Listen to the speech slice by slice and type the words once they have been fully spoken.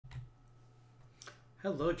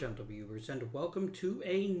Hello, gentle viewers, and welcome to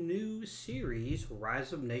a new series,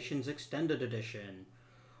 Rise of Nations Extended Edition.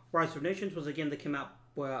 Rise of Nations was a game that came out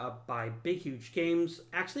by Big Huge Games,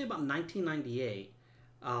 actually about 1998,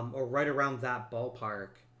 or right around that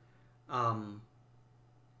ballpark.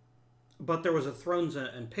 But there was a Thrones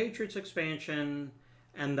and Patriots expansion,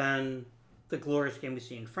 and then the glorious game we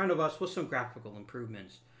see in front of us with some graphical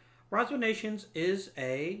improvements. Rise of Nations is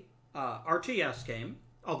a RTS game,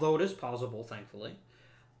 although it is pausable, thankfully.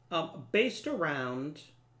 Based around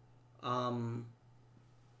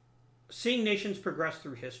seeing nations progress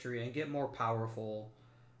through history and get more powerful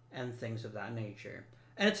and things of that nature.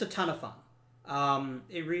 And it's a ton of fun.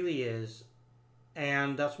 It really is.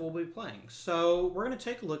 And that's what we'll be playing. So we're going to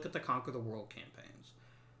take a look at the Conquer the World campaigns.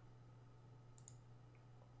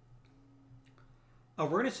 We're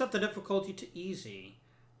going to set the difficulty to easy.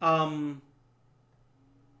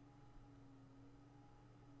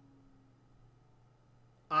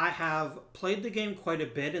 I have played the game quite a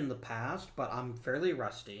bit in the past, but I'm fairly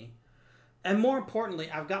rusty. And more importantly,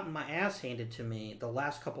 I've gotten my ass handed to me the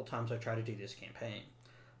last couple times I tried to do this campaign.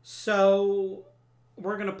 So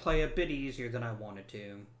we're going to play a bit easier than I wanted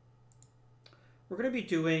to. We're going to be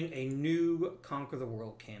doing a new Conquer the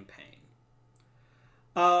World campaign.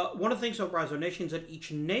 One of the things about Rise of Nations is that each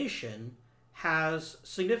nation has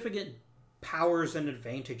significant powers and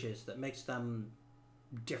advantages that makes them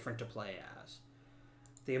different to play as.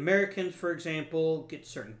 The Americans, for example, get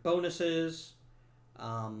certain bonuses.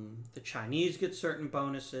 The Chinese get certain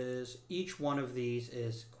bonuses. Each one of these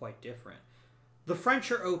is quite different. The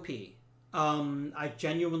French are OP. I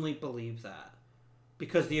genuinely believe that.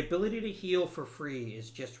 Because the ability to heal for free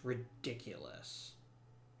is just ridiculous.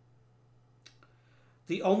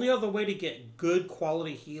 The only other way to get good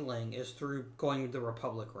quality healing is through going the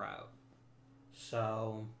Republic route.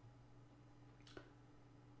 So,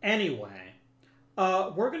 anyway.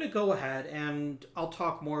 We're going to go ahead and I'll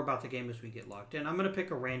talk more about the game as we get locked in. I'm going to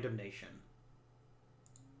pick a random nation.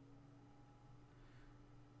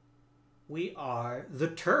 We are the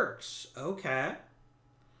Turks. Okay.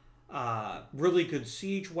 Really good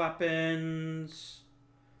siege weapons.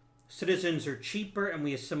 Citizens are cheaper and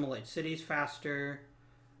we assimilate cities faster.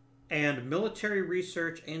 And military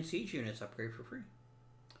research and siege units upgrade for free.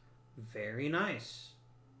 Very nice.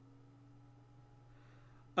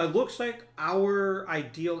 It looks like our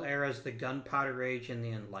ideal era is the Gunpowder Age and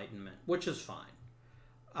the Enlightenment, which is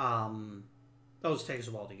fine. Those take us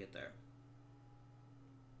a while to get there.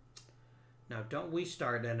 Now, don't we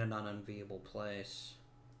start in an unenviable place.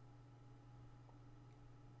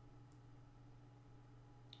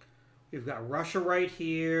 We've got Russia right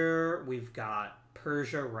here. We've got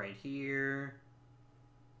Persia right here.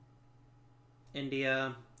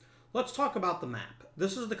 India. Let's talk about the map.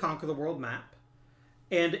 This is the Conquer the World map.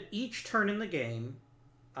 And each turn in the game,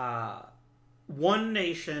 one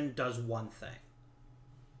nation does one thing.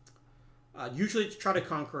 Usually it's try to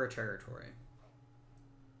conquer a territory.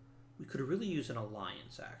 We could really use an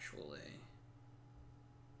alliance, actually.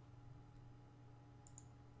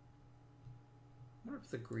 I wonder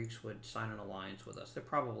if the Greeks would sign an alliance with us. They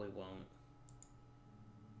probably won't.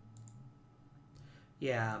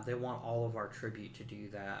 Yeah, they want all of our tribute to do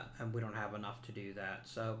that, and we don't have enough to do that,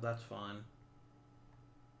 so that's fine.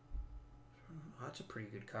 Oh, that's a pretty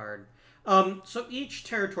good card. So each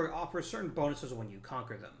territory offers certain bonuses when you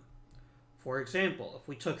conquer them. For example, if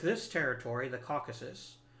we took this territory, the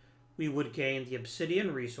Caucasus, we would gain the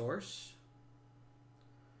Obsidian resource,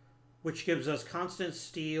 which gives us constant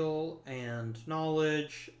steel and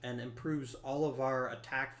knowledge and improves all of our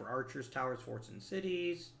attack for archers, towers, forts, and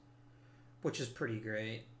cities, which is pretty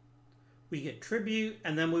great. We get tribute,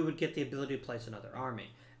 and then we would get the ability to place another army.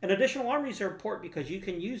 And additional armies are important because you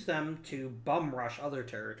can use them to bum rush other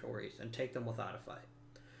territories and take them without a fight.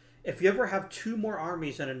 If you ever have two more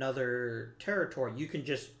armies in another territory, you can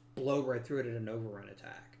just blow right through it in an overrun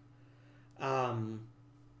attack.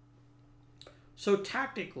 So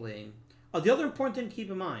tactically, the other important thing to keep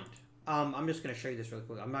in mind, I'm just going to show you this really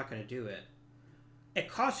quick. I'm not going to do it. It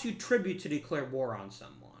costs you tribute to declare war on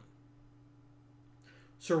someone.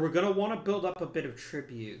 So we're going to want to build up a bit of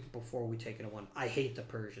tribute before we take it in one. I hate the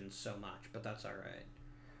Persians so much, but that's all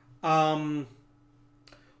right.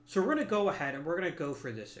 So we're going to go ahead and we're going to go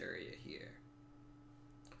for this area here.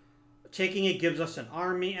 Taking it gives us an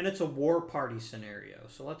army, and it's a war party scenario.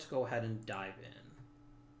 So let's go ahead and dive in.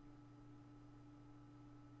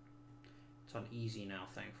 It's on easy now,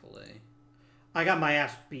 thankfully. I got my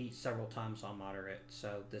ass beat several times on moderate,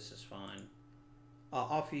 so this is fine.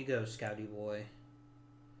 Off you go, Scouty boy.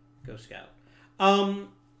 Go Scout.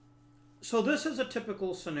 So this is a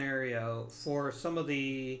typical scenario for some of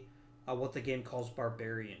the what the game calls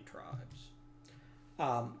barbarian tribes.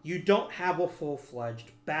 You don't have a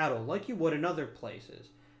full-fledged battle like you would in other places.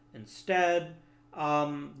 Instead,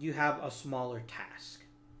 you have a smaller task.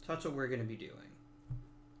 So that's what we're going to be doing.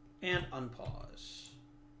 And unpause.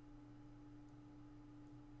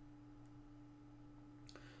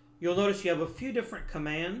 You'll notice you have a few different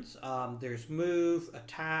commands. There's move,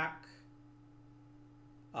 attack,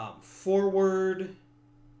 forward.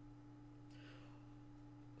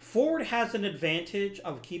 Forward has an advantage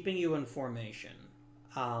of keeping you in formation.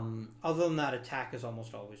 Other than that, attack is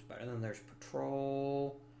almost always better. Then there's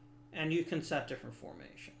patrol, and you can set different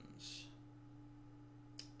formations.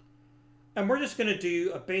 And we're just going to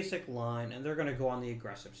do a basic line, and they're going to go on the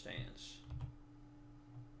aggressive stance.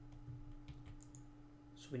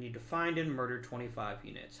 So we need to find and murder 25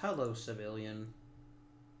 units. Hello, civilian.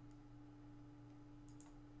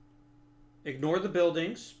 Ignore the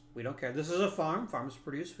buildings. We don't care. This is a farm. Farms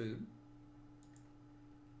produce food.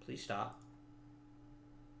 Please stop.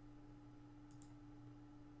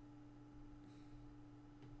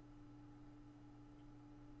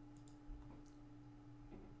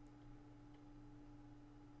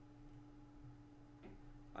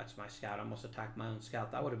 That's my scout. I almost attacked my own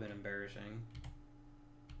scout. That would have been embarrassing.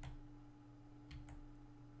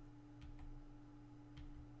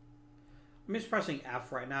 I'm just pressing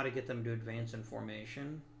F right now to get them to advance in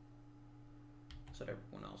formation. So that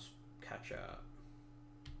everyone else catch up.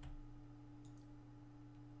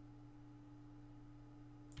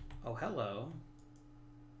 Oh, hello.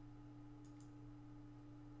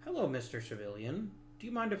 Hello, Mr. Civilian. Do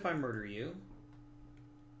you mind if I murder you?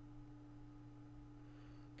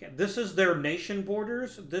 Okay, this is their nation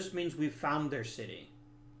borders. This means we've found their city.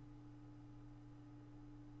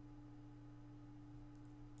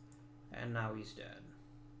 And now he's dead.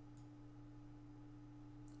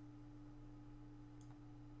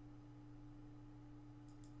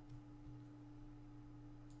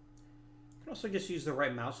 You can also just use the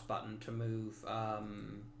right mouse button to move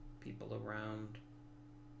people around,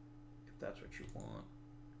 if that's what you want.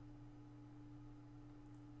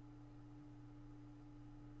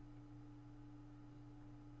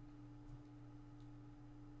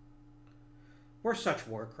 We're such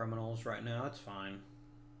war criminals right now. It's fine.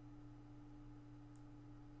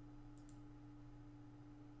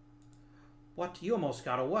 What? You almost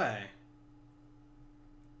got away.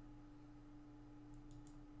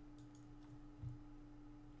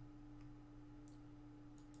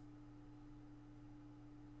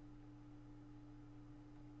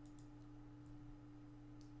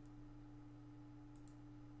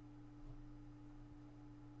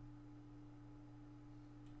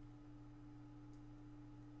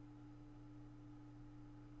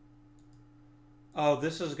 Oh,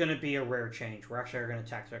 this is going to be a rare change. We're actually going to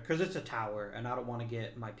attack there because it's a tower, and I don't want to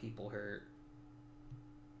get my people hurt.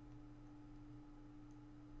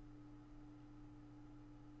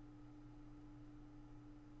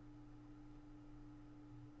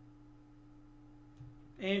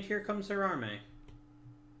 And here comes their army.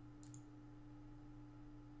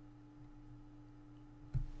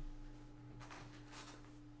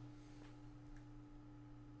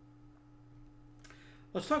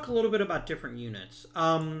 Let's talk a little bit about different units.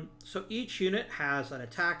 So each unit has an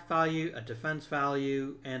attack value, a defense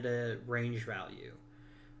value, and a range value.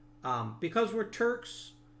 Because we're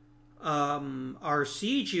Turks, our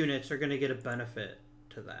siege units are going to get a benefit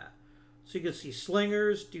to that. So you can see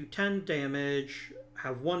slingers do 10 damage,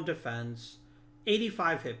 have 1 defense,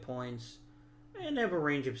 85 hit points, and have a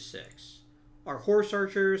range of 6. Our horse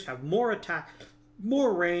archers have more attack,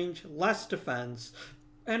 more range, less defense,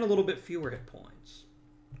 and a little bit fewer hit points.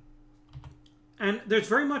 And there's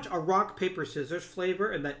very much a rock, paper, scissors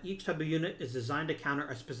flavor in that each type of unit is designed to counter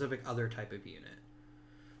a specific other type of unit.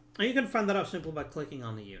 And you can find that out simply by clicking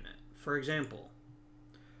on the unit. For example,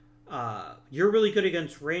 you're really good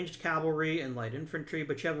against ranged cavalry and light infantry,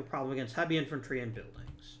 but you have a problem against heavy infantry and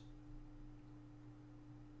buildings.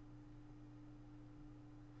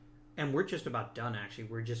 And we're just about done, actually.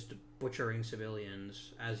 We're just butchering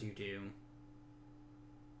civilians, as you do.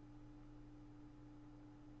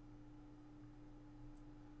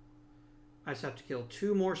 I just have to kill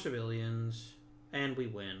 2 more civilians, and we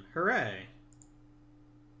win. Hooray!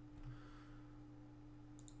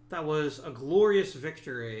 That was a glorious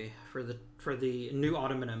victory for the new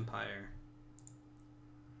Ottoman Empire.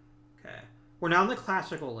 Okay, we're now in the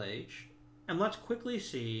Classical Age, and let's quickly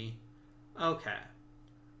see. Okay,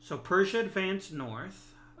 so Persia advanced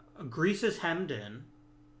north. Greece is hemmed in,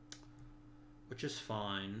 which is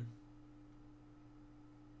fine.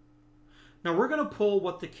 Now we're going to pull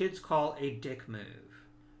what the kids call a dick move.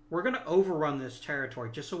 we're going to overrun this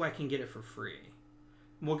territory just so I can get it for free.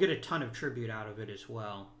 And we'll get a ton of tribute out of it as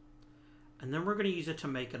well. And then we're going to use it to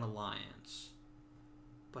make an alliance.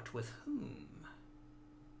 But with whom?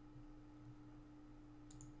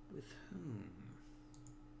 With whom?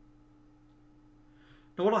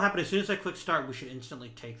 Now what will happen as soon as I click start, we should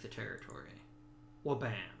instantly take the territory. Well,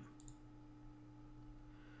 bam.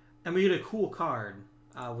 And we get a cool card,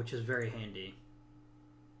 which is very handy.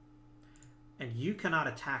 And you cannot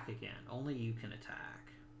attack again. Only you can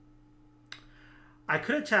attack. I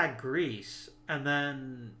could attack Greece and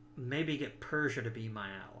then maybe get Persia to be my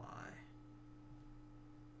ally.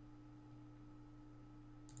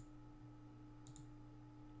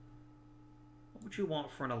 What would you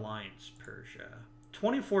want for an alliance, Persia?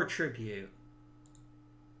 24 tribute.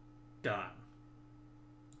 Done.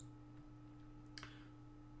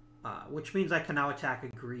 Which means I can now attack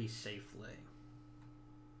Greece safely.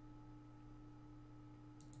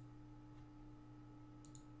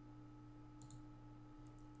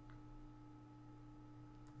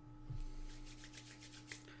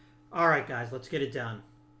 Alright guys, let's get it done.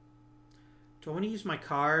 Do I want to use my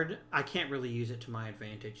card? I can't really use it to my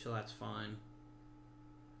advantage, so that's fine.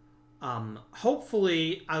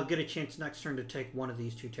 Hopefully I'll get a chance next turn to take one of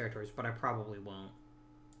these two territories, but I probably won't.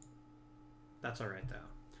 That's alright though.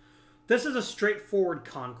 This is a straightforward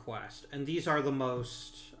conquest, and these are the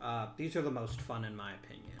most fun in my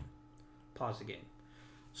opinion. Pause the game.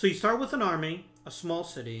 So you start with an army, a small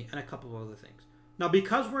city, and a couple of other things. Now,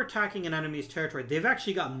 because we're attacking an enemy's territory, they've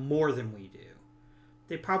actually got more than we do.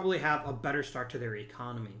 They probably have a better start to their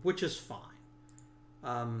economy, which is fine.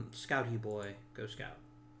 Scout you boy, go scout.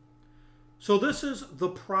 So this is the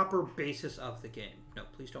proper basis of the game. No,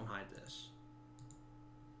 please don't hide this.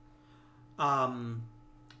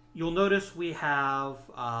 You'll notice we have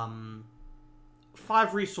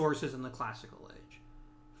 5 resources in the classical age.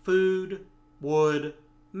 Food, wood,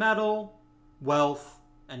 metal, wealth,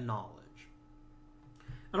 and knowledge.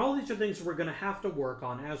 And all these are things we're going to have to work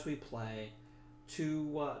on as we play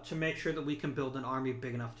to make sure that we can build an army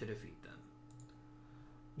big enough to defeat them.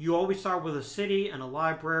 You always start with a city and a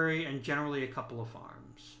library and generally a couple of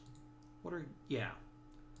farms. Yeah.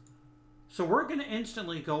 So we're going to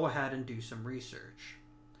instantly go ahead and do some research.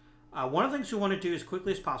 One of the things we want to do as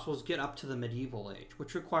quickly as possible is get up to the medieval age,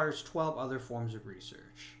 which requires 12 other forms of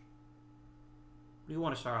research. What do you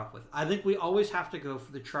want to start off with? I think we always have to go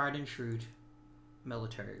for the tried and true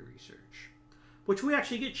military research, which we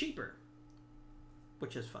actually get cheaper,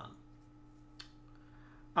 which is fun.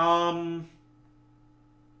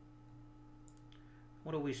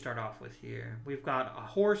 What do we start off with here? We've got a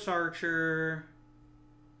horse archer,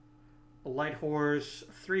 a light horse,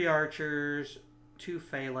 3 archers, 2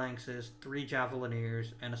 phalanxes, 3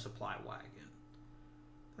 javelineers, and a supply wagon.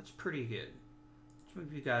 That's pretty good. Let's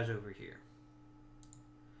move you guys over here.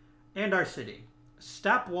 And our city.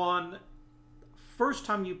 Step 1, first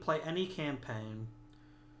time you play any campaign,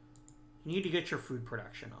 you need to get your food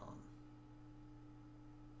production on.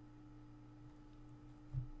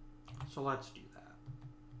 So let's do that.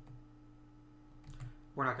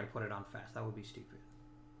 We're not going to put it on fast. That would be stupid.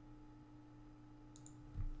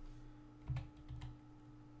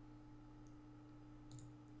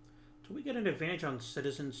 Do we get an advantage on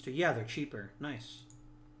citizens too? Yeah, they're cheaper. Nice.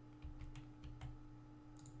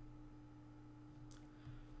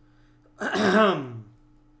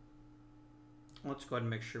 Let's go ahead and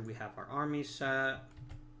make sure we have our army set.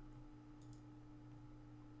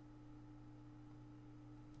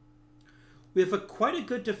 We have quite a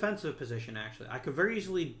good defensive position, actually. I could very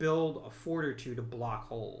easily build a fort or 2 to block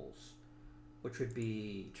holes, which would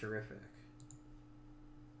be terrific.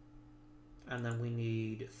 And then we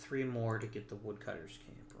need 3 more to get the woodcutters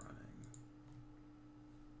camp running.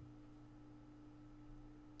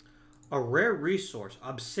 A rare resource,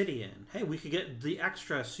 obsidian. Hey, we could get the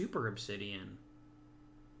extra super obsidian.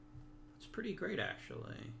 It's pretty great,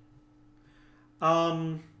 actually.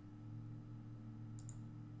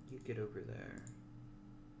 You get over there.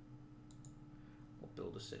 We'll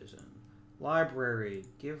build a citizen. Library.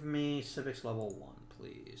 Give me civics level 1,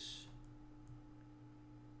 please.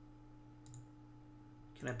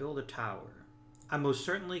 Can I build a tower? I most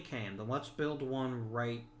certainly can. Then let's build one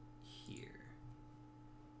right here.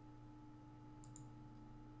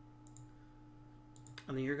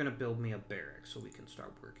 And then you're going to build me a barrack so we can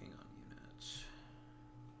start working on units.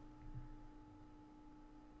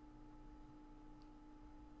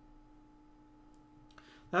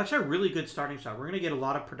 That's actually a really good starting shot. We're going to get a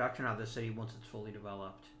lot of production out of this city once it's fully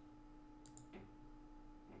developed.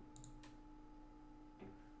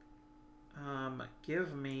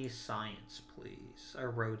 Give me science, please.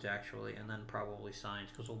 Or roads, actually, and then probably science,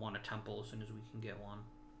 because we'll want a temple as soon as we can get one.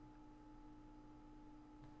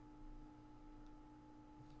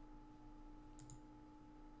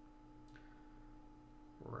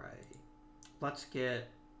 Right. Let's get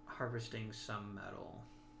harvesting some metal.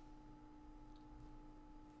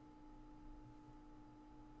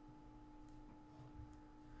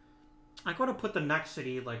 I'm going to put the next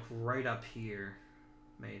city, like, right up here,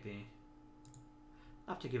 maybe.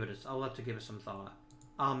 I'll have to give it some thought.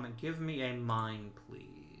 Give me a mine,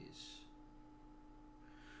 please.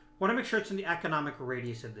 Want to make sure it's in the economic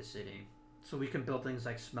radius of the city, so we can build things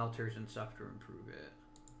like smelters and stuff to improve it.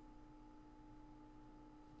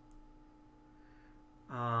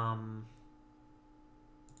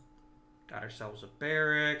 Got ourselves a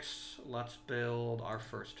barracks. Let's build our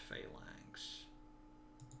first phalanx.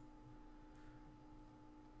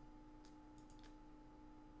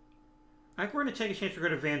 I think we're going to take a chance. We're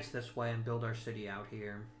going to advance this way and build our city out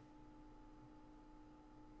here.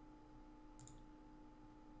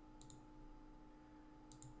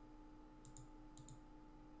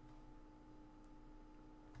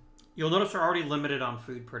 You'll notice we're already limited on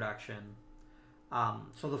food production.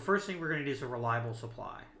 So the first thing we're going to need is a reliable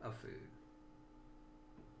supply of food.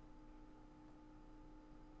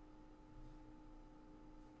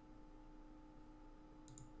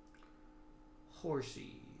 Horsies.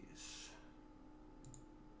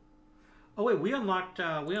 Oh wait, we unlocked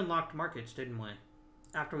markets, didn't we?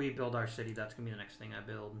 After we build our city, that's gonna be the next thing I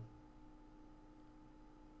build.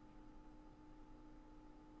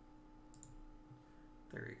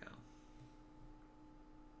 There you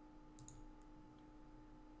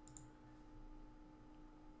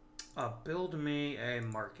go. Build me a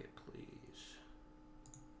market, please.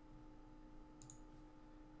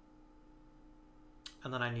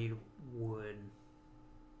 And then I need wood.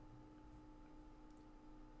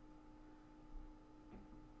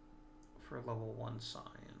 For level 1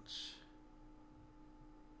 science.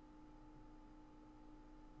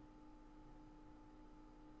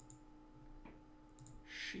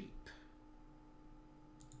 Sheep.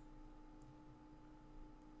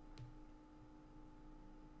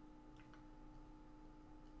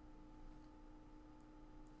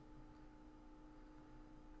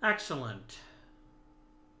 Excellent.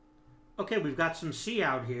 Okay, we've got some sea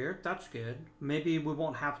out here. That's good. Maybe we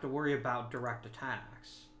won't have to worry about direct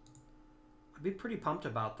attacks. I'd be pretty pumped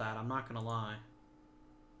about that, I'm not gonna lie.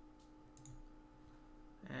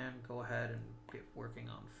 And go ahead and get working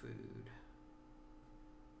on food.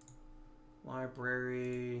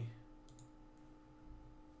 Library.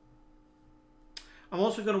 I'm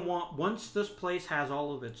also gonna want, once this place has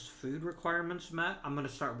all of its food requirements met, I'm gonna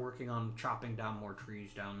start working on chopping down more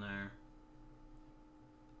trees down there.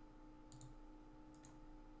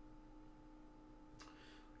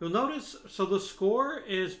 You'll notice, so the score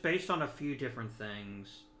is based on a few different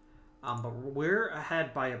things, but we're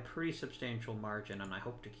ahead by a pretty substantial margin, and I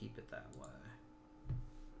hope to keep it that way.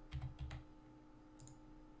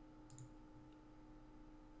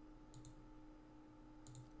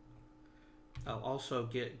 I'll also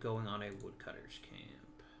get going on a woodcutter's camp.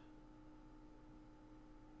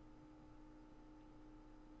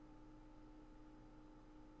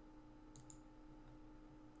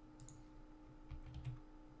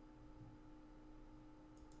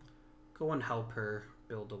 Go and help her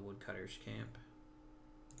build a woodcutter's camp.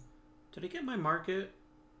 Did I get my market?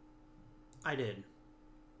 I did.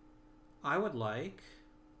 I would like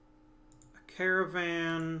a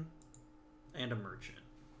caravan and a merchant.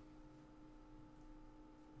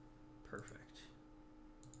 Perfect.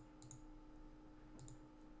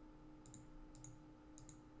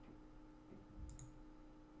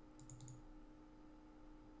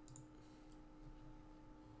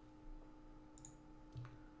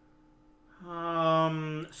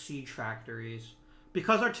 Siege factories.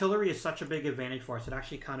 Because artillery is such a big advantage for us, it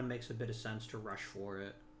actually kind of makes a bit of sense to rush for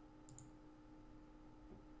it.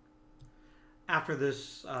 After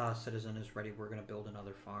this citizen is ready, we're going to build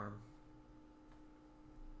another farm.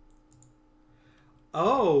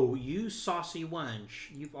 Oh, you saucy wench.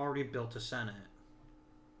 You've already built a senate.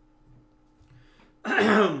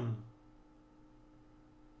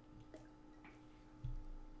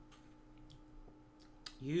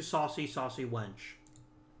 You saucy wench.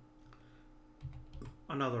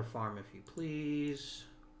 Another farm, if you please.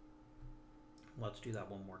 Let's do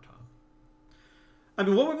that one more time. I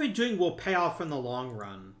mean, what we've been doing will pay off in the long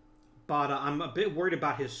run, but I'm a bit worried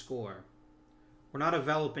about his score. We're not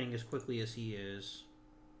developing as quickly as he is.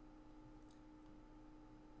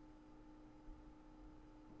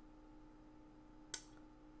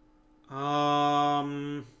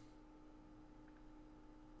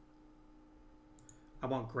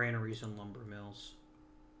 want granaries and lumber mills.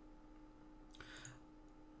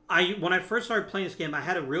 When I first started playing this game, I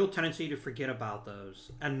had a real tendency to forget about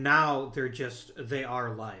those. And now they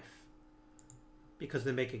are life. Because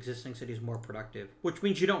they make existing cities more productive. Which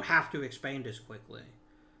means you don't have to expand as quickly.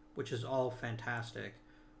 Which is all fantastic.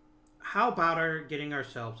 How about getting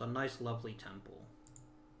ourselves a nice, lovely temple?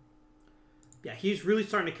 Yeah, he's really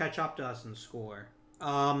starting to catch up to us in score.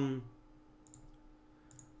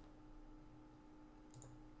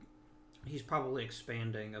 He's probably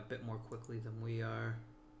expanding a bit more quickly than we are.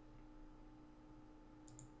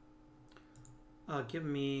 Give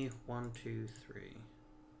me 1, 2, 3.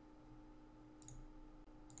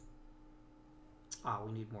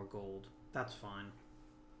 We need more gold. That's fine.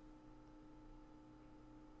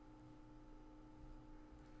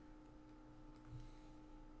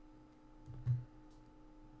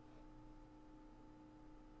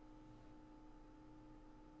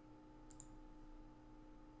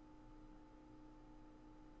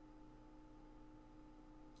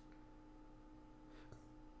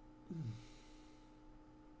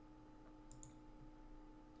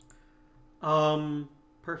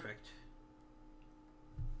 Perfect.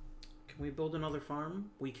 Can we build another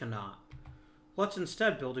farm? We cannot. Let's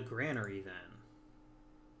instead build a granary then.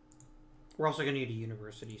 We're also going to need a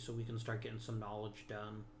university so we can start getting some knowledge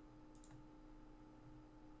done.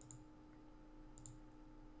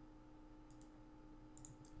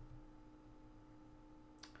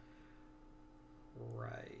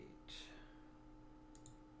 Right.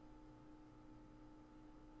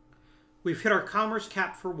 We've hit our commerce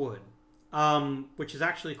cap for wood. Which is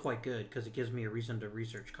actually quite good, because it gives me a reason to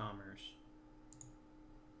research commerce.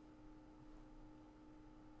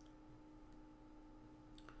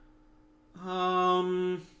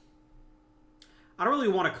 I don't really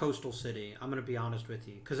want a coastal city, I'm going to be honest with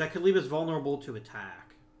you, because that could leave us vulnerable to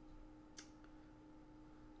attack.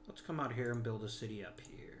 Let's come out here and build a city up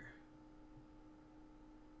here.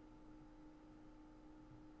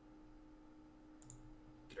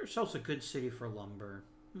 Get ourselves a good city for lumber.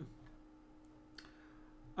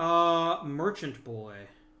 Merchant boy.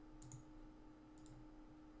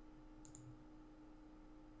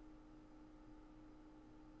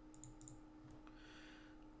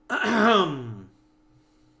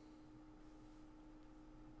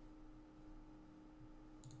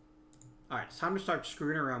 Alright, it's time to start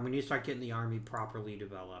screwing around. We need to start getting the army properly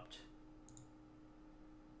developed.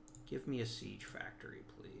 Give me a siege factory,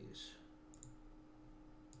 please.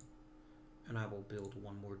 And I will build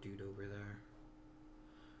one more dude over there.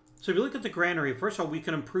 So if you look at the granary, first of all, we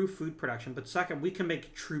can improve food production, but second, we can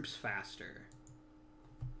make troops faster.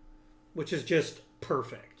 Which is just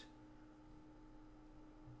perfect.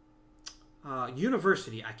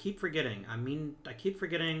 University, I keep forgetting. I keep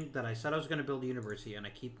forgetting that I said I was going to build a university, and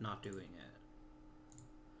I keep not doing it.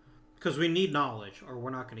 Because we need knowledge, or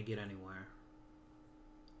we're not going to get anywhere.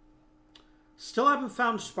 Still haven't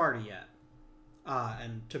found Sparta yet.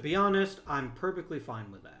 And to be honest, I'm perfectly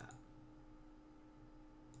fine with that.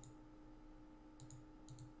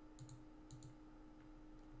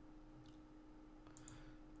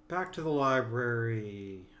 Back to the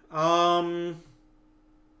library.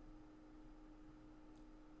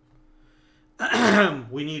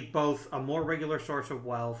 We need both a more regular source of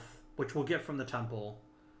wealth, which we'll get from the temple,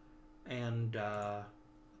 and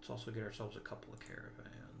let's also get ourselves a couple of caravans.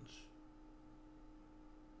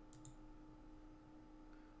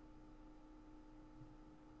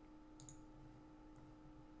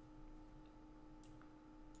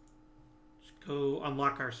 Let's go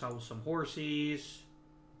unlock ourselves some horses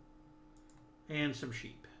and some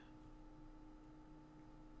sheep.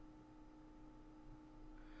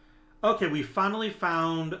 Okay, we finally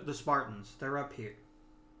found the Spartans. They're up here.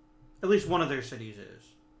 At least one of their cities is.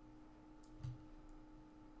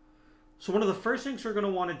 So one of the first things we're going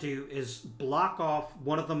to want to do is block off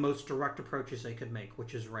one of the most direct approaches they could make,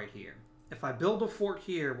 which is right here. If I build a fort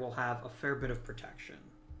here, we'll have a fair bit of protection.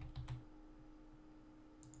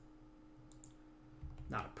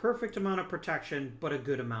 Not a perfect amount of protection, but a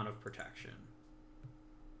good amount of protection.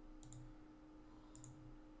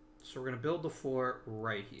 So we're going to build the fort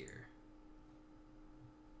right here.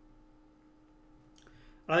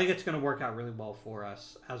 I think it's going to work out really well for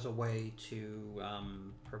us as a way to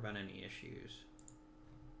prevent any issues.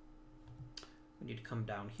 We need to come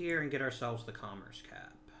down here and get ourselves the commerce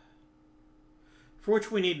cap. For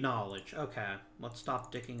which we need knowledge. Okay, let's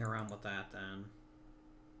stop dicking around with that then.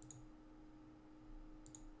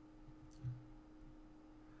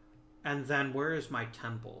 And then where is my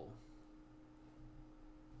temple?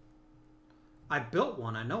 I built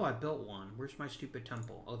one. I know I built one. Where's my stupid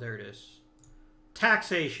temple? Oh, there it is.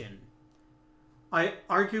 Taxation.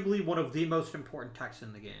 Arguably one of the most important techs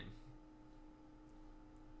in the game.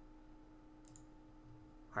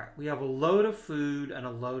 Alright, we have a load of food and a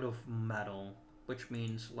load of metal, which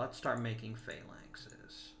means let's start making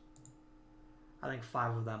phalanxes. I think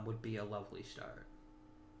 5 of them would be a lovely start.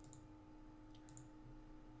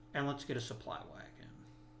 And let's get a supply wagon.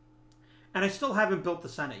 And I still haven't built the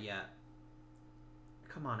Senate yet.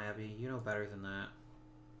 Come on, Abby. You know better than that.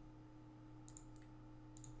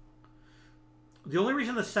 The only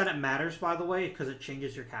reason the Senate matters, by the way, is because it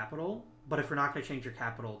changes your capital. But if you're not going to change your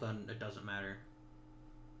capital, then it doesn't matter.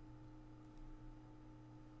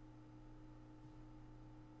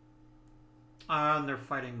 And they're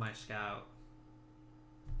fighting my scout.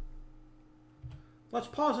 Let's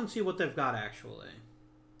pause and see what they've got, actually.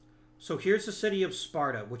 So here's the city of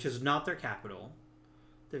Sparta, which is not their capital.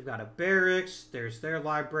 They've got a barracks. There's their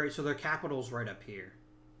library. So their capital's right up here.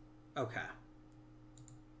 Okay.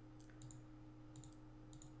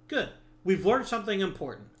 Good. We've learned something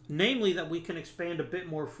important. Namely, that we can expand a bit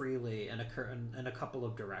more freely in a couple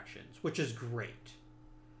of directions, which is great.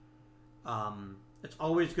 It's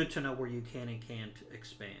always good to know where you can and can't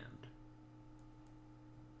expand.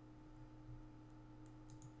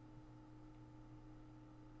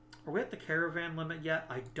 Are we at the caravan limit yet?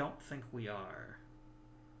 I don't think we are.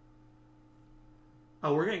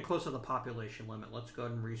 Oh, we're getting close to the population limit. Let's go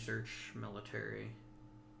ahead and research military.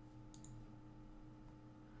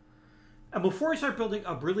 And before we start building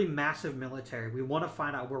a really massive military, we want to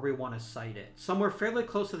find out where we want to site it. Somewhere fairly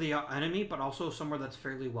close to the enemy, but also somewhere that's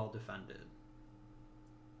fairly well defended.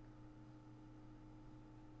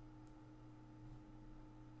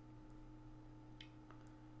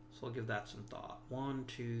 So I'll give that some thought. 1,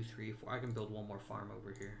 2, 3, 4. I can build one more farm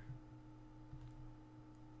over here.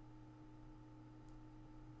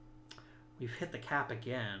 We've hit the cap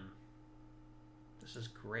again. This is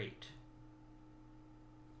great.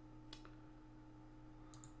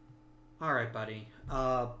 Alright, buddy.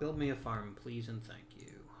 Build me a farm, please, and thank you.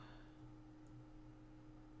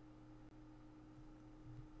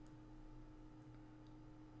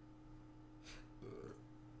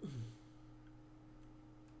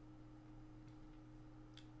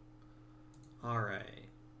 Alright.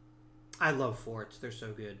 I love forts. They're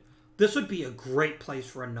so good. This would be a great place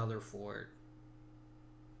for another fort.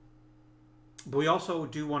 But we also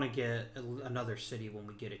do want to get another city when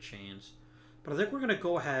we get a chance. But I think we're going to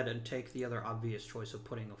go ahead and take the other obvious choice of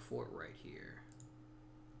putting a fort right here.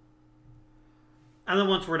 And then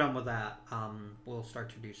once we're done with that, we'll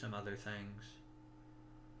start to do some other things.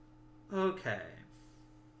 Okay.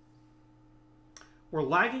 We're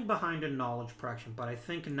lagging behind in knowledge production, but I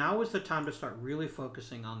think now is the time to start really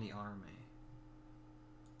focusing on the army.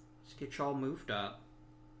 Let's get y'all moved up.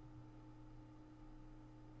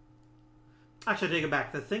 Actually, I take it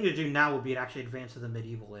back. The thing to do now would be to actually advance to the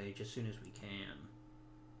medieval age as soon as we can.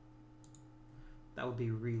 That would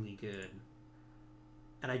be really good.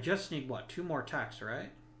 And I just need, what, 2 more techs,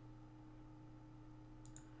 right?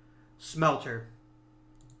 Smelter.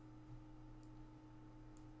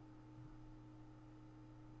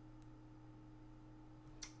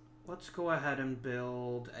 Let's go ahead and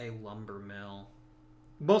build a lumber mill.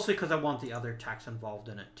 Mostly because I want the other techs involved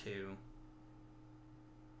in it, too.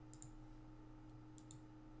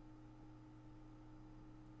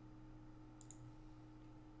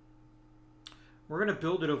 We're going to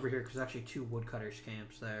build it over here because there's actually 2 woodcutters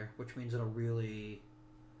camps there, which means it'll really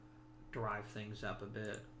drive things up a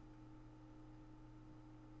bit.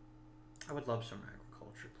 I would love some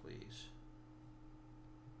agriculture, please.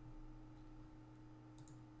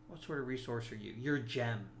 What sort of resource are you? You're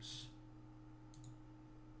gems.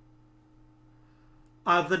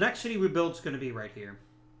 The next city we build is going to be right here.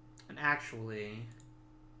 And actually,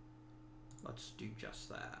 let's do just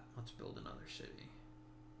that. Let's build another city.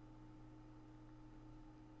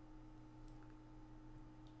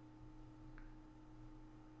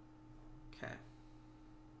 Okay.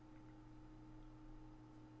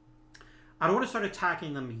 I don't want to start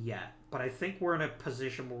attacking them yet, but I think we're in a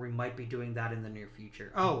position where we might be doing that in the near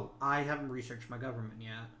future. Oh, I haven't researched my government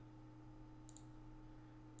yet.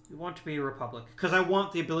 We want to be a republic, because I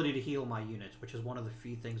want the ability to heal my units, which is one of the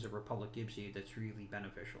few things a republic gives you that's really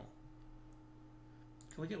beneficial.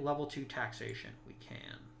 Can we get level 2 taxation? We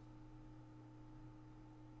can.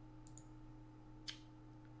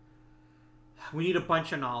 We need a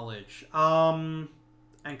bunch of knowledge. Ankara,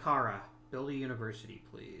 build a university,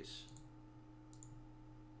 please.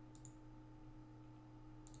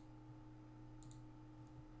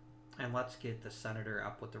 And let's get the senator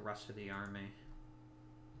up with the rest of the army.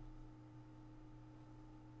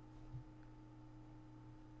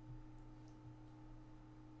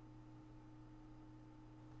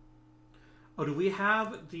 Oh, do we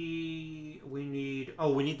have the... We need...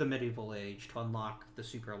 Oh, we need the medieval age to unlock the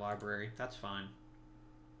super library. That's fine.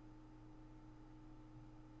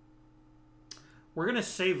 We're going to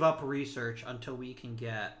save up research until we can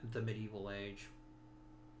get the medieval age.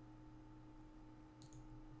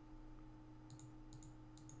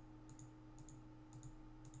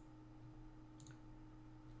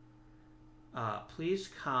 Please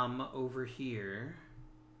come over here.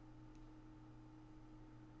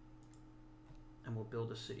 And we'll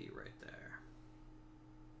build a city right there.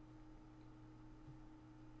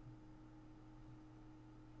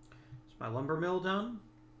 Is my lumber mill done?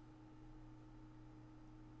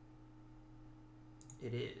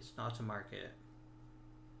 It is. Not to market.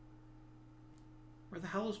 Where the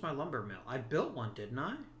hell is my lumber mill? I built one, didn't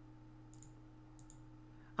I?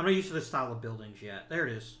 I'm not used to this style of buildings yet. There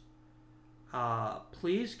it is.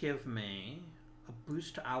 Please give me a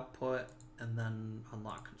boost to output and then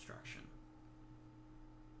unlock construction.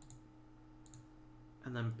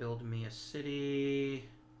 And then build me a city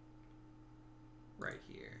right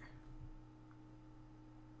here.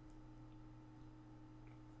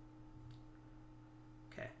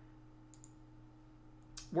 Okay.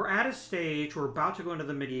 We're at a stage, we're about to go into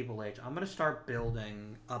the medieval age. I'm going to start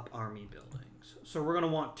building up army buildings. So we're going to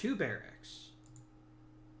want 2 barracks.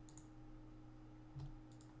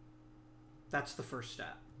 That's the first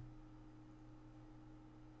step.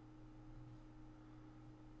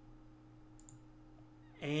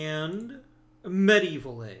 And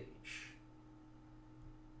medieval age.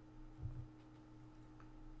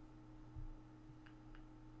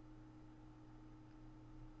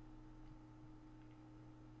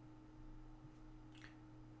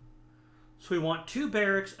 So we want 2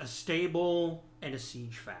 barracks, a stable, and a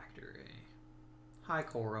siege factory. Hi,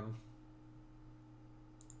 Coram.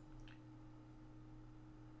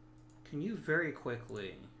 Can you very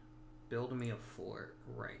quickly build me a fort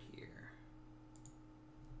right here?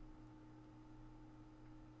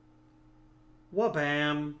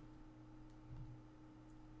 Wabam!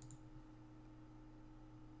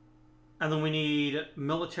 And then we need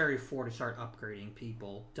military fort to start upgrading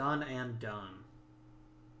people. Done and done.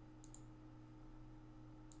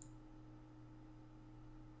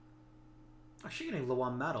 I'm actually getting low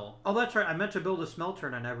on metal. Oh, that's right. I meant to build a smelter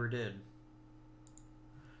and I never did.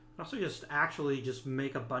 Also just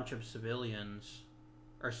make a bunch of civilians,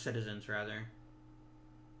 or citizens rather,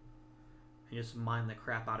 and just mine the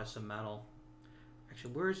crap out of some metal.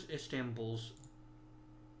 Actually, where's Istanbul's?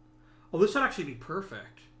 Oh, this would actually be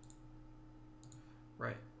perfect.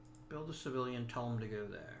 Right, build a civilian, tell them to go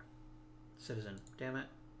there. Citizen, damn it.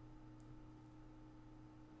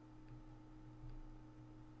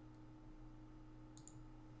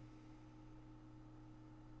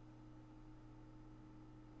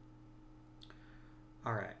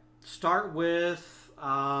 All right. Start with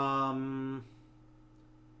crossbowmen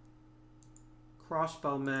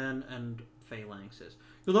and phalanxes.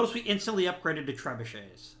 You'll notice we instantly upgraded to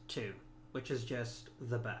trebuchets too, which is just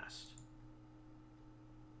the best.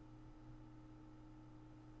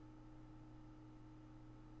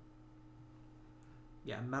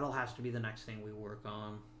 Yeah, metal has to be the next thing we work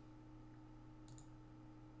on.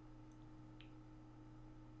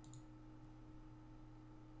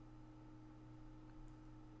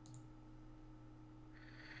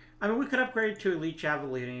 I mean, we could upgrade to elite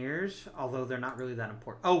javelineers, although they're not really that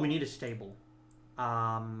important. Oh, we need a stable.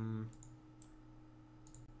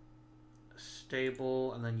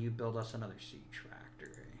 Stable, and then you build us another siege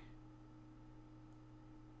factory.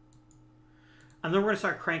 And then we're going to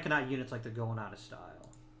start cranking out units like they're going out of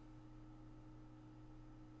style.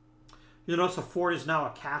 You'll notice the fort is now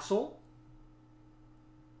a castle.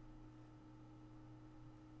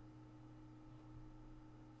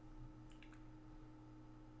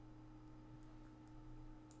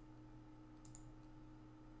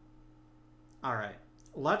 Alright,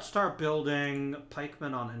 let's start building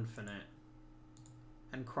pikemen on infinite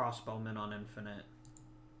and crossbowmen on infinite.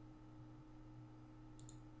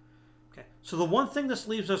 Okay, so the one thing this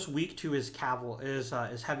leaves us weak to is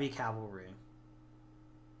heavy cavalry,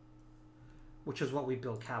 which is what we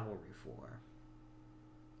build cavalry for.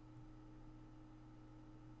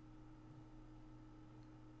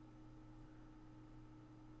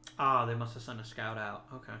 Ah, they must have sent a scout out.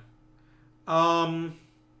 Okay.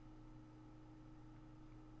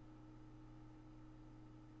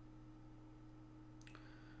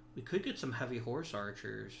 We could get some heavy horse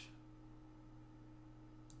archers.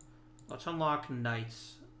 Let's unlock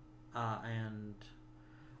knights and...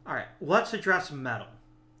 Alright, let's address metal.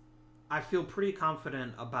 I feel pretty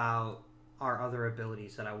confident about our other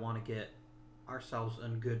abilities that I want to get ourselves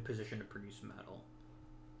in good position to produce metal.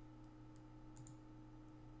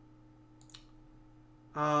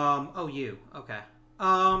 Oh, you. Okay.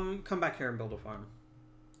 Come back here and build a farm.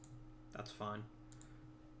 That's fine.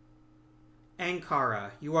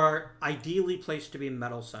 Ankara, you are ideally placed to be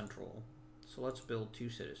metal central. So let's build 2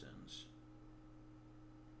 citizens.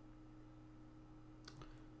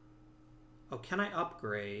 Oh, can I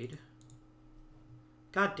upgrade?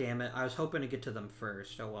 God damn it, I was hoping to get to them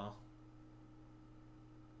first. Oh well.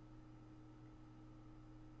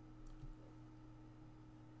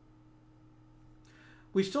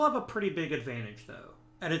 We still have a pretty big advantage, though.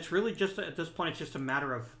 And it's really just, at this point, it's just a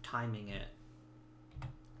matter of timing it.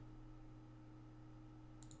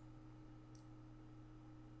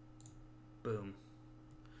 Boom.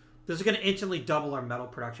 This is going to instantly double our metal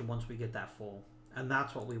production once we get that full. And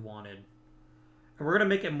that's what we wanted. And we're going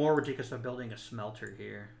to make it more ridiculous by building a smelter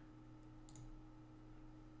here.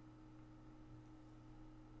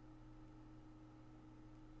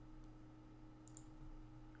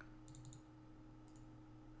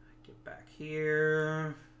 Get back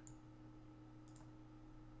here.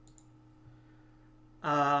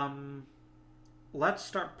 Let's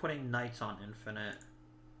start putting knights on infinite.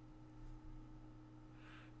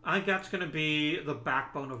 I think that's going to be the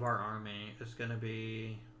backbone of our army. It's going to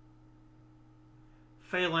be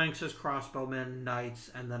phalanxes, crossbowmen, knights,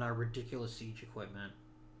 and then our ridiculous siege equipment.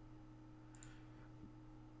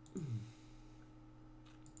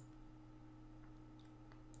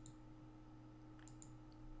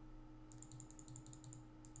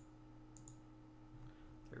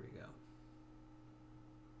 There we go.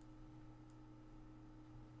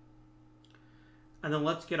 And then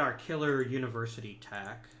let's get our killer university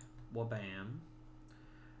tech. Wabam.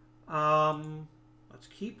 Let's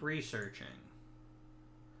keep researching.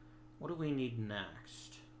 What do we need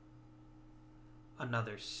next?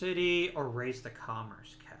 Another city or raise the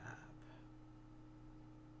commerce cap?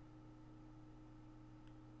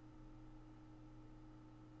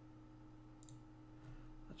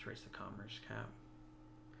 Let's raise the commerce cap.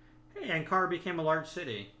 Hey, Ankara became a large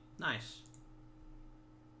city. Nice.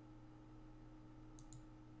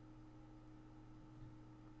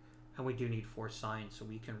 And we do need 4 science, so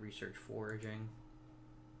we can research foraging.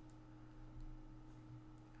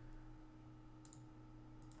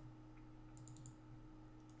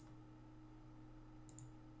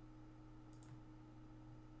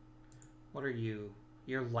 What are you?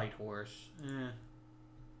 You're light horse.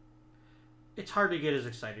 It's hard to get as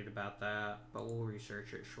excited about that, but we'll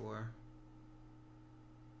research it, sure.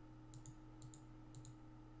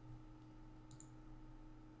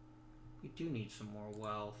 We do need some more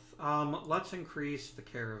wealth. Let's increase the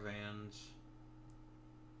caravans.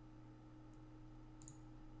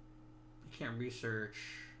 I can't research.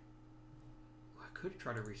 I could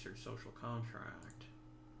try to research social contract.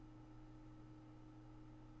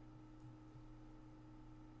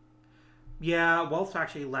 Yeah, wealth's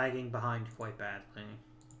actually lagging behind quite badly.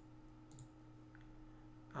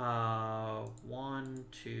 1,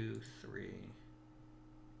 2, 3.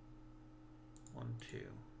 1, 2.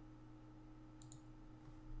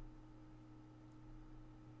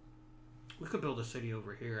 We could build a city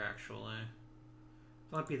over here, actually.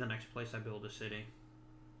 That might be the next place I build a city.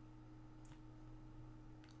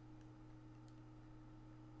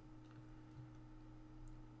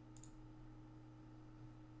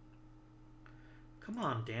 Come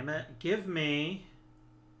on, damn it. Give me...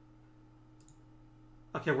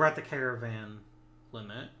 Okay, we're at the caravan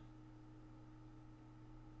limit.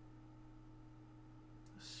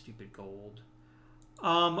 Stupid gold.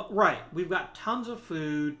 Right. We've got tons of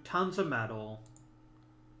food, tons of metal.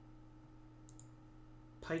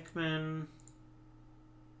 Pikemen.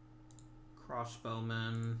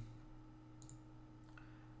 Crossbowmen.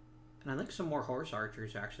 And I think some more horse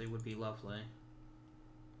archers actually would be lovely.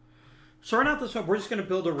 So right now, this one, we're just going to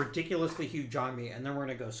build a ridiculously huge army, and then we're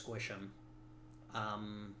going to go squish them.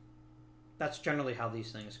 That's generally how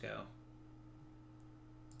these things go.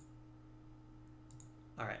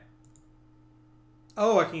 Alright.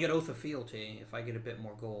 Oh, I can get Oath of Fealty if I get a bit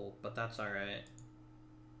more gold, but that's alright.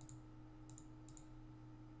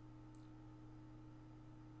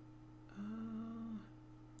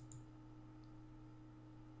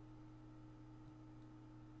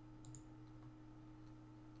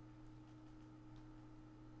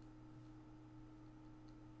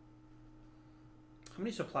 How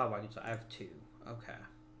many supply wagons? I have 2. Okay.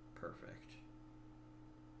 Perfect.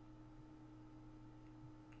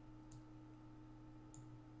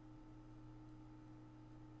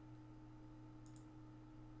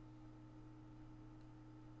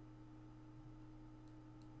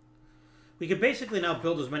 We can basically now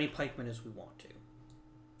build as many pikemen as we want to.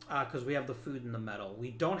 Because we have the food and the metal. We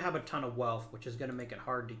don't have a ton of wealth, which is going to make it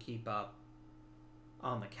hard to keep up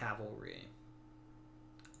on the cavalry.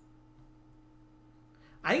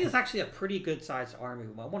 I think it's actually a pretty good sized army.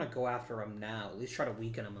 I want to go after him now. At least try to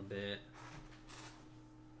weaken him a bit.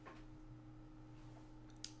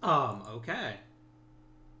 Okay.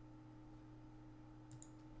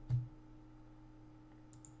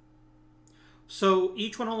 So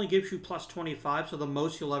each one only gives you plus 25, so the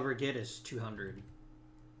most you'll ever get is 200.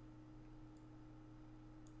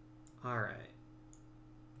 Alright.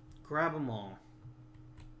 Grab them all.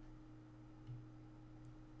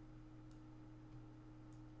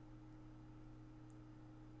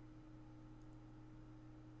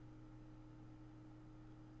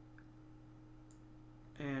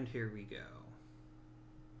 And here we go.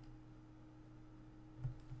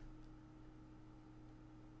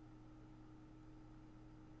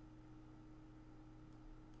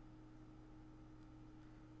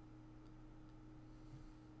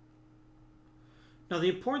 Now the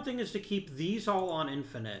important thing is to keep these all on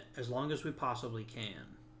infinite as long as we possibly can.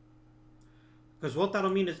 Because what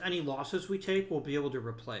that'll mean is any losses we take we'll be able to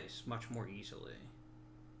replace much more easily.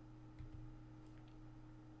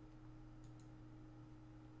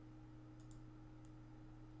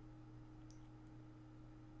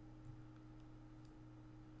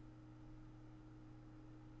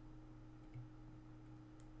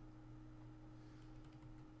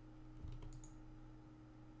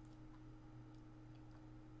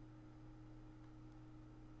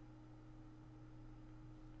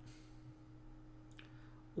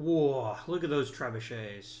 Whoa, look at those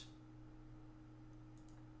trebuchets.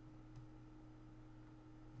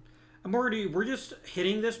 And we're just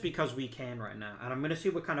hitting this because we can right now. And I'm going to see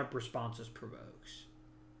what kind of response this provokes.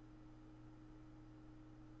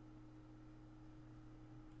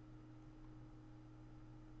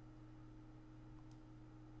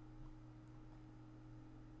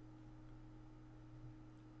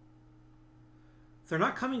 They're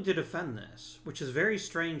not coming to defend this, which is very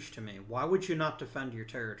strange to me. Why would you not defend your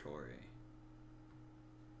territory?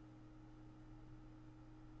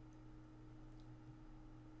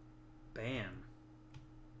 Bam.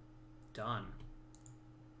 Done.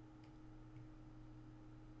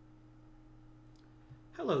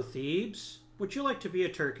 Hello, Thebes. Would you like to be a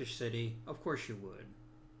Turkish city? Of course you would.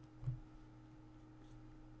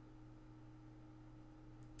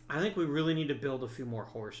 I think we really need to build a few more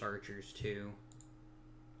horse archers, too.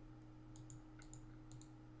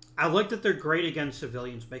 I like that they're great against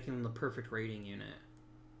civilians, making them the perfect raiding unit.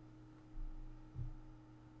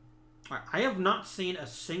 Alright, I have not seen a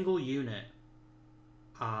single unit.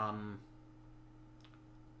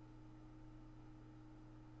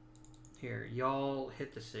 Here, y'all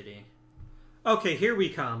hit the city. Okay, here we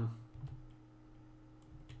come.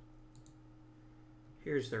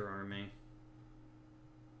 Here's their army.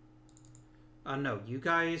 No, you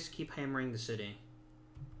guys keep hammering the city.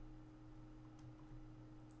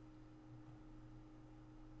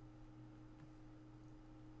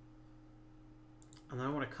 And then I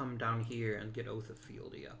want to come down here and get Oath of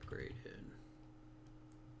Fealty upgraded.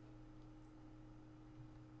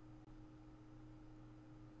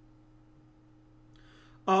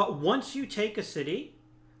 Once you take a city,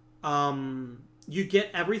 you get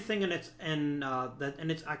everything in its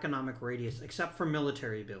economic radius except for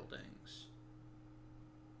military buildings.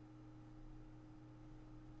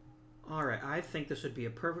 All right, I think this would be a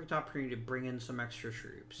perfect opportunity to bring in some extra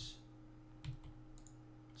troops.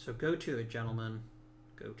 So go to it, gentlemen.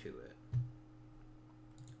 Go to it.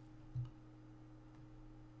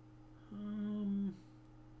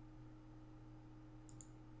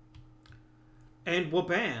 And well,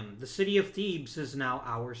 bam! The city of Thebes is now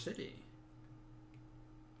our city.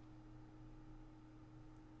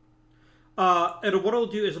 What it'll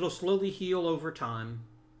do is it'll slowly heal over time.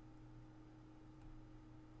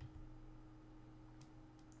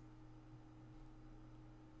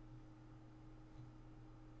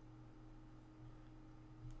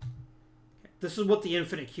 This is what the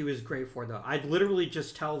infinite queue is great for, though. I'd literally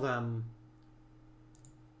just tell them,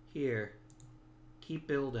 here, keep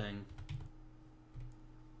building.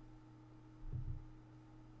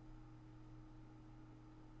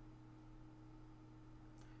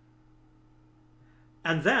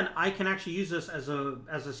 And then I can actually use this as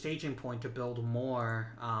a staging point to build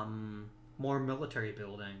more military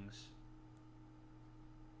buildings.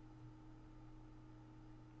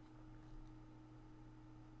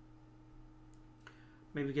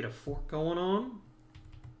 Maybe get a fort going on.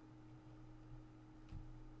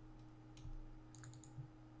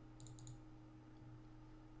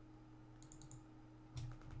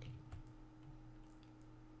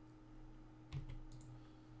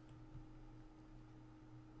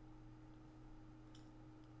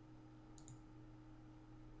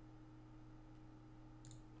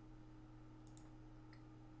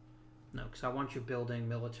 No, because I want you building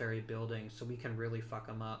military buildings so we can really fuck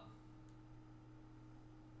them up.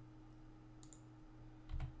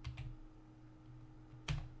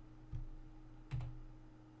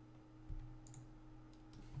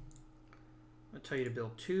 I'll tell you to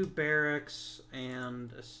build 2 barracks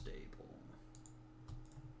and a stable.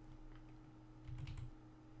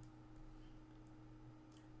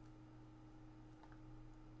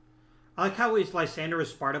 I like how he's Lysander is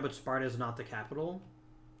Sparta, but Sparta is not the capital.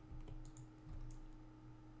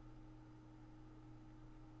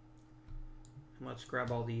 And let's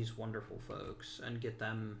grab all these wonderful folks and get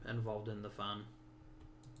them involved in the fun.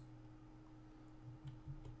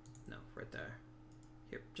 No, right there.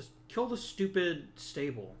 Here, just kill the stupid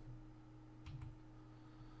stable.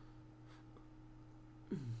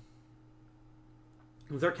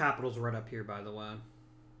 Their capital's right up here, by the way.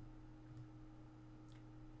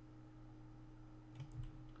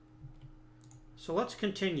 So let's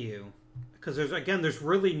continue, because there's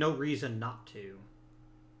really no reason not to.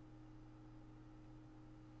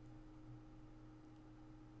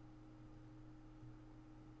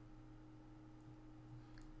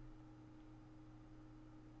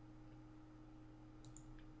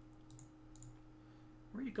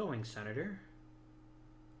 Where are you going, Senator?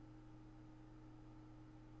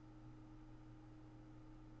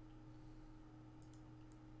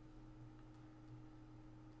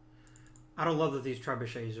 I don't love that these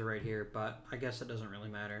trebuchets are right here, but I guess it doesn't really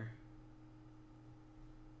matter.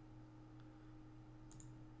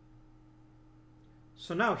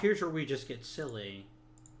 So now here's where we just get silly.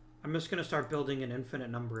 I'm just going to start building an infinite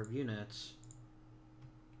number of units.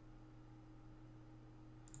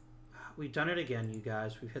 We've done it again, you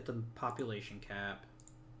guys. We've hit the population cap.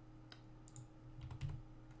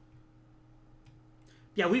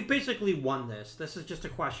 Yeah, we've basically won this. This is just a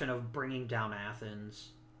question of bringing down Athens.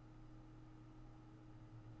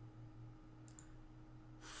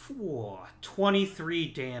 23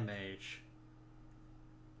 damage.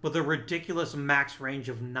 With a ridiculous max range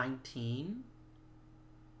of 19.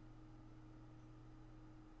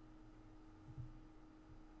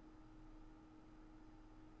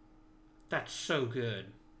 That's so good.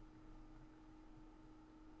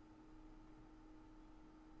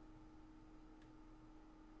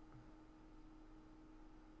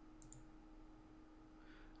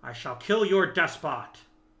 I shall kill your despot.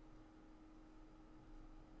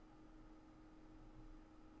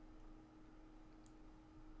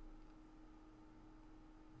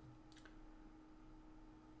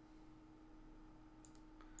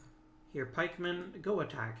 Here, pikemen, go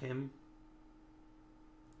attack him.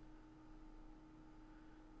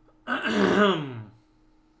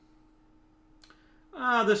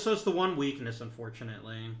 This was the one weakness,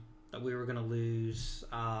 unfortunately, that we were going to lose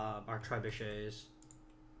our trebuchets.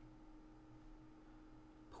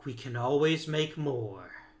 But we can always make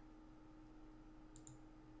more.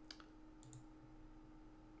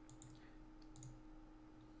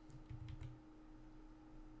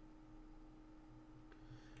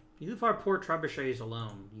 You leave our poor trebuchets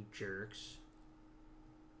alone, you jerks.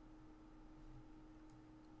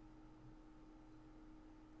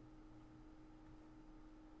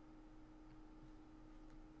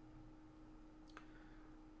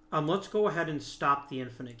 Let's go ahead and stop the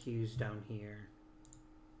infinite queues down here.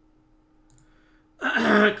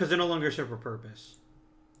 Because they no longer serve a purpose.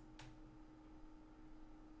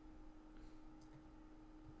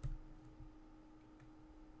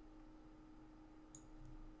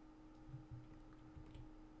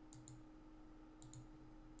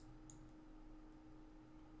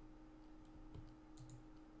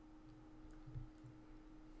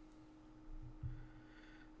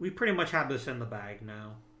 We pretty much have this in the bag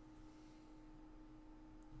now.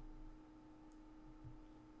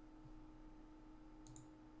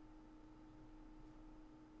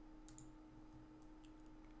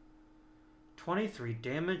 $23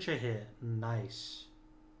 damage a hit. Nice.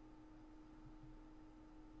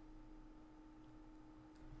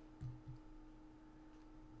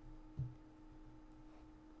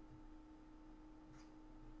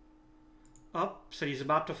 Oh, city's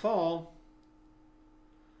about to fall.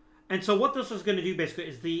 And so what this is going to do basically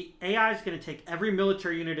is the AI is going to take every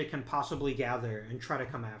military unit it can possibly gather and try to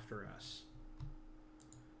come after us.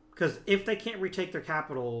 Because if they can't retake their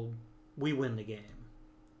capital, we win the game.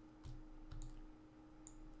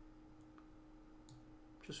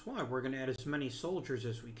 Which is why we're going to add as many soldiers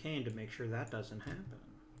as we can to make sure that doesn't happen.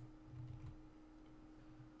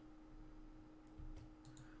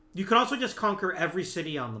 You can also just conquer every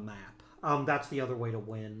city on the map. That's the other way to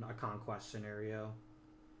win a conquest scenario.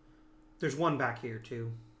 There's one back here,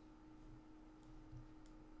 too.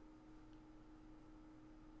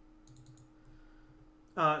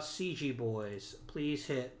 CG boys, please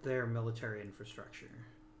hit their military infrastructure.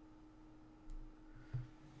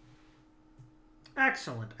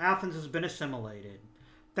 Excellent. Athens has been assimilated.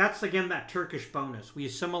 That's, again, that Turkish bonus. We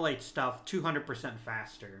assimilate stuff 200%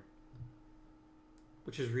 faster.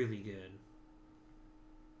 Which is really good.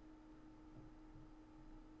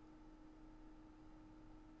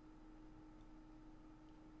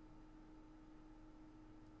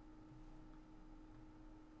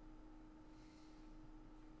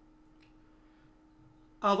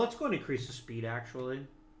 Let's go and increase the speed, actually.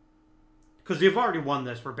 Because we've already won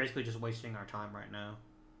this. We're basically just wasting our time right now.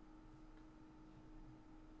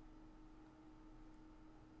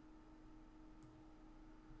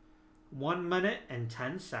 One minute and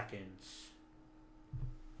 10 seconds.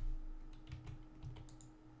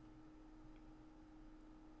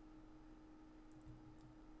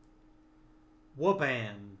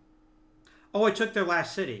 Wabam. Oh, I took their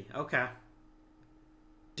last city. Okay.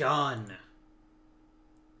 Done.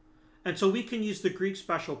 And so we can use the Greek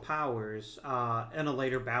special powers in a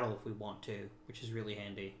later battle if we want to, which is really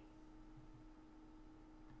handy.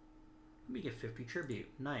 Let me get 50 tribute.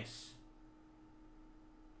 Nice.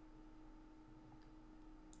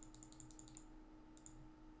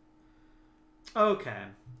 Okay.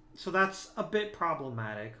 So that's a bit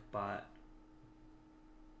problematic, but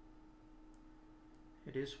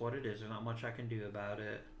it is what it is. There's not much I can do about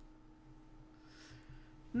it.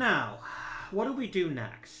 Now, what do we do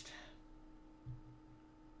next?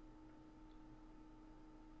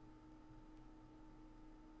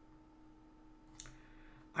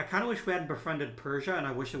 I kind of wish we hadn't befriended Persia, and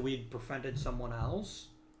I wish that we'd befriended someone else.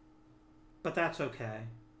 But that's okay.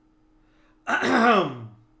 I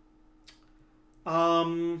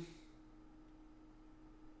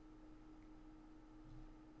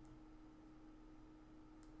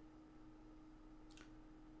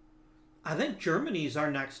think Germany's our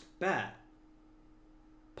next bet.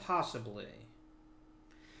 Possibly.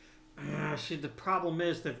 See, the problem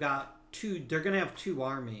is they've got two... They're going to have two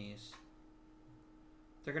armies.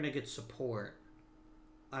 They're going to get support.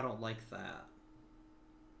 I don't like that.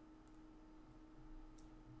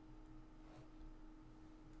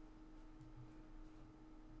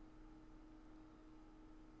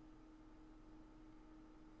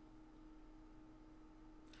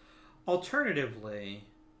 Alternatively,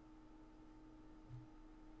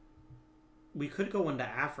 we could go into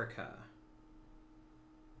Africa.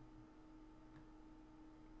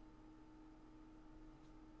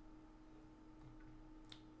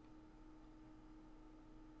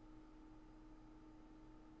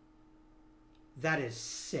 That is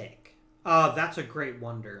sick. That's a great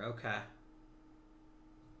wonder. Okay.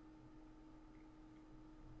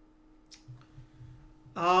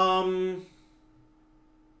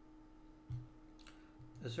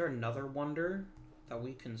 Is there another wonder that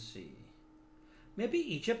we can see? Maybe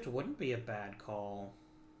Egypt wouldn't be a bad call.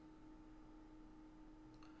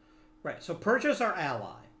 Right, so Persia's our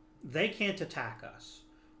ally. They can't attack us.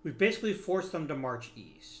 We've basically forced them to march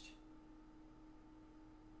east.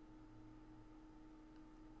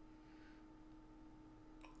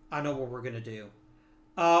 I know what we're going to do.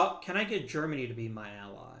 Can I get Germany to be my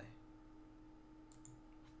ally?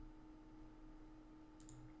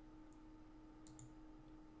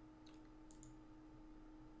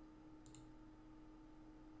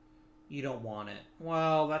 You don't want it.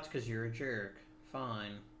 Well, that's because you're a jerk.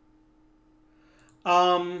 Fine.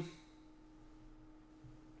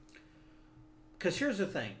 Because here's the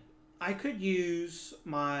thing. I could use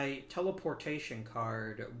my teleportation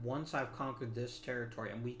card once I've conquered this territory,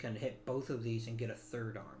 and we can hit both of these and get a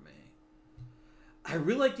third army. I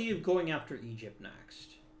really like the idea of going after Egypt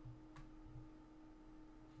next.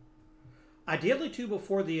 Ideally, too,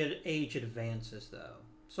 before the age advances, though.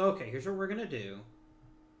 So, okay, here's what we're going to do.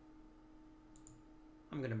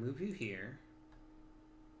 I'm going to move you here.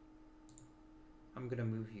 I'm going to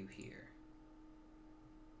move you here.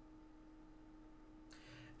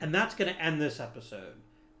 And that's going to end this episode.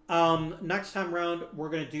 Next time around, we're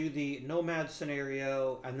going to do the nomad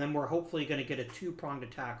scenario, and then we're hopefully going to get a two-pronged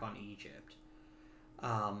attack on Egypt.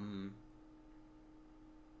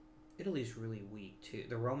 Italy's really weak, too.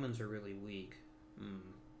 The Romans are really weak.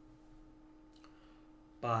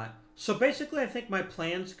 But, so basically I think my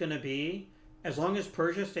plan's going to be, as long as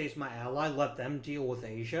Persia stays my ally, let them deal with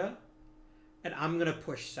Asia. And I'm going to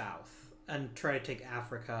push south and try to take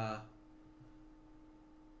Africa.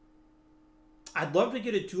 I'd love to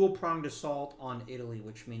get a dual-pronged assault on Italy,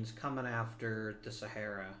 which means coming after the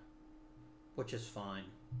Sahara, which is fine.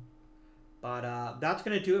 But that's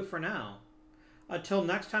going to do it for now. Until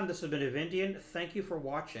next time, this has been Avindian. Thank you for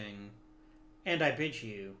watching, and I bid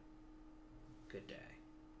you good day.